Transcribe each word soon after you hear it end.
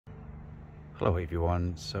Hello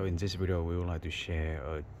everyone, so in this video we would like to share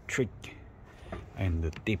a trick and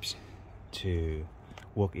the tips to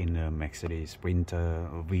work in a Mercedes Sprinter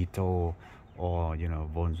Vito or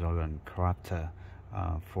Volkswagen Crafter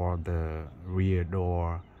for the rear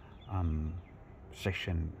door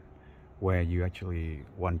section where you actually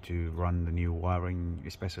want to run the new wiring,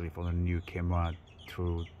 especially for the new camera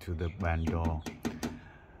through to the van door.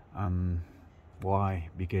 Why?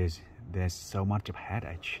 Because there's so much of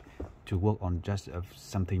headache to work on just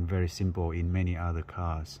something very simple in many other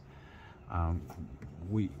cars.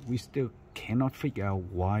 We still cannot figure out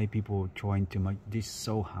why people trying to make this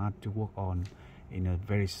so hard to work on in a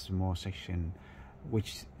very small section,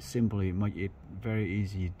 which simply make it very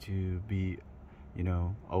easy to be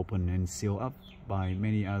open and seal up by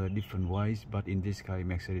many other different ways. But in this case,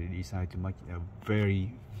 Mercedes decided to make a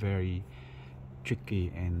very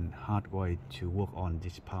tricky and hard way to work on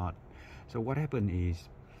this part. So what happened is,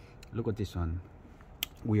 look at this one.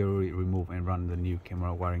 We already removed and run the new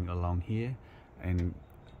camera wiring along here, and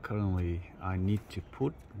currently I need to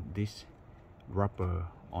put this rubber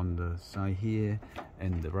on the side here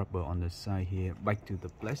and the rubber on the side here back to the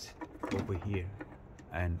place over here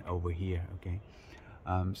and over here. Okay,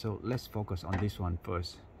 so let's focus on this one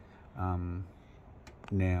first.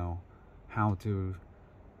 Now, how to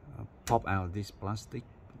pop out this plastic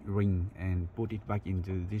ring and put it back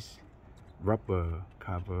into this rubber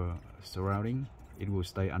cover surrounding. It will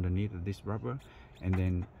stay underneath this rubber, and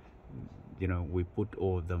then we put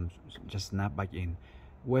all of them, just snap back in.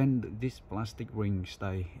 When this plastic ring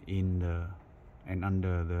stay in the and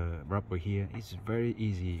under the rubber here, it's very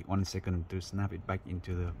easy, 1 second, to snap it back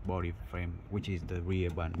into the body frame, which is the rear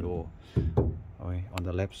van door, okay, on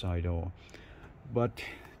the left side door. But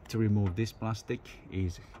to remove this plastic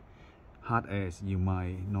is hard as you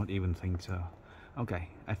might not even think so. Okay,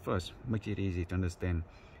 at first, make it easy to understand.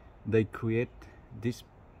 They create this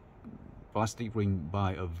plastic ring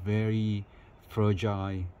by a very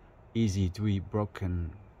fragile, easy to be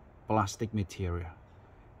broken plastic material.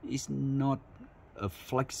 It's not a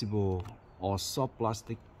flexible or soft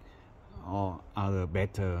plastic or other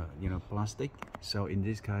better plastic. So in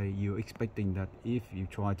this case, you're expecting that if you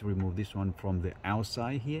try to remove this one from the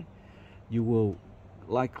outside here, you will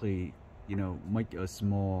likely make a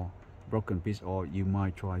small broken piece, or you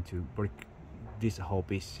might try to break this whole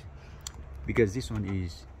piece, because this one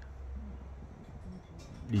is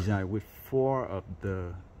designed with 4 of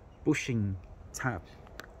the pushing tab.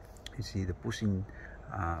 You see the pushing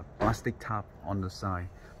plastic tab on the side,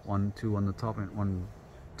 1, 2 on the top and 1,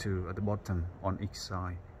 2 at the bottom on each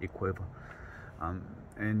side, equivalent.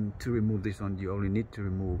 And to remove this one, you only need to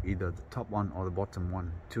remove either the top one or the bottom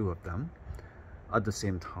one, 2 of them at the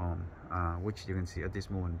same time, which you can see at this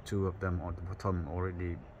moment 2 of them on the bottom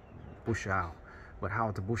already push out. But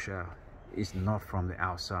how to push out is not from the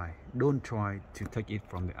outside. Don't try to take it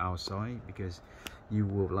from the outside, because you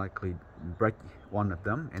will likely break one of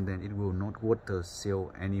them, and then it will not water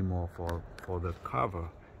seal anymore for the cover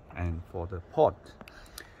and for the pot.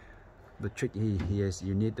 The trick here is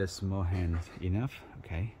you need a small hand enough,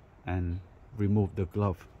 okay, and remove the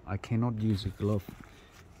glove. I cannot use a glove,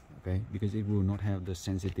 okay, because it will not have the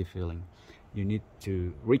sensitive feeling. You need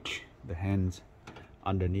to reach the hands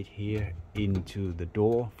underneath here into the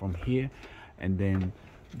door from here, and then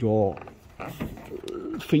your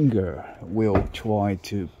finger will try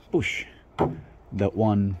to push the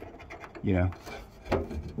one,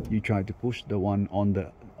 you try to push the one on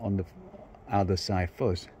the other side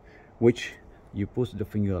first, which you push the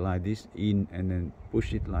finger like this in and then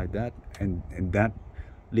push it like that, and that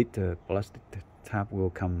little plastic tab will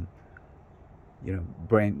come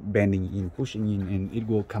bending in, pushing in, and it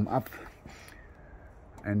will come up,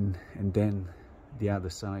 and then the other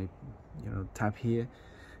side tap here.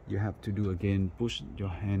 You have to do again, push your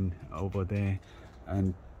hand over there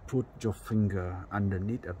and put your finger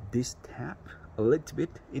underneath of this tab a little bit.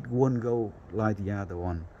 It won't go like the other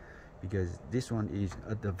one, because this one is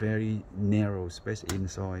at the very narrow space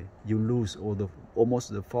inside. You lose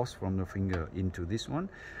almost the force from the finger into this one,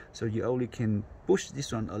 so you only can push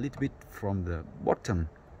this one a little bit from the bottom.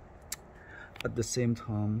 At the same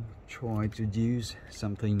time, try to use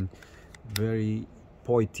something very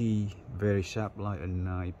pointy, very sharp, like a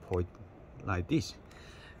knife point like this,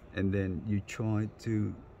 and then you try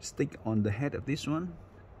to stick on the head of this one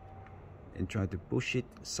and try to push it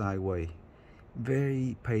sideways.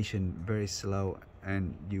 Very patient, very slow,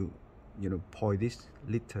 and you point this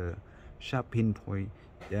little sharp pinpoint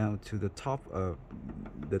down to the top of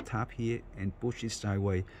the tab here and push it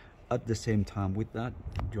sideways. At the same time with that,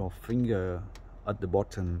 your finger at the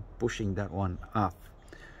bottom pushing that one up.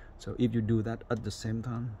 So if you do that at the same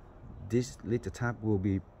time, this little tab will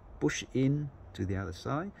be pushed in to the other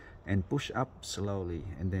side and push up slowly,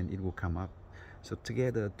 and then it will come up. So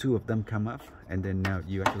together two of them come up, and then now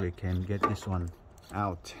you actually can get this one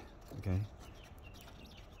out. Okay,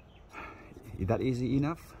 is that easy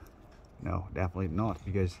enough? No, definitely not,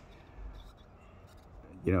 because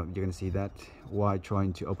you know, you're gonna see that while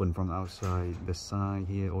trying to open from outside, the side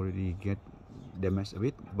here already get damaged a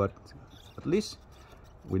bit, but at least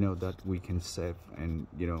we know that we can save and,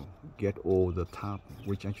 you know, get all the tab,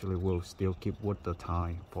 which actually will still keep water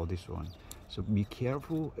tight for this one. So be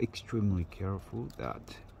careful, extremely careful, that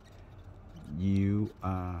you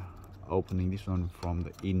are opening this one from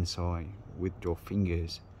the inside with your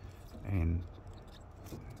fingers, and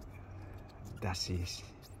that is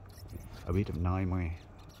a bit of nightmare,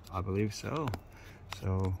 I believe so.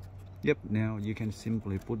 So yep, now you can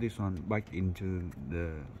simply put this one back into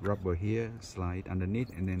the rubber here, slide underneath,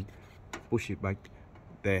 and then push it back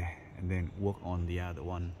there, and then work on the other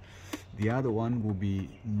one. The other one will be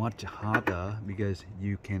much harder because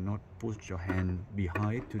you cannot push your hand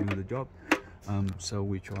behind to do the job. So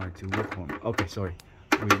we try to work on, okay, sorry,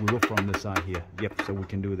 we work from the side here. Yep, so we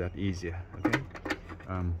can do that easier. Okay,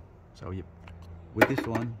 so yep, with this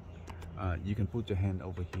one you can put your hand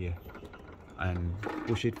over here and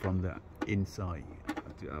push it from the inside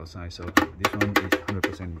to outside. So this one is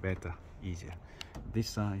 100% better, easier. This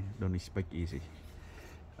side, don't expect easy.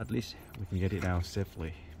 At least we can get it out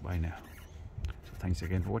safely by now. So thanks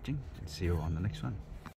again for watching, and see you on the next one.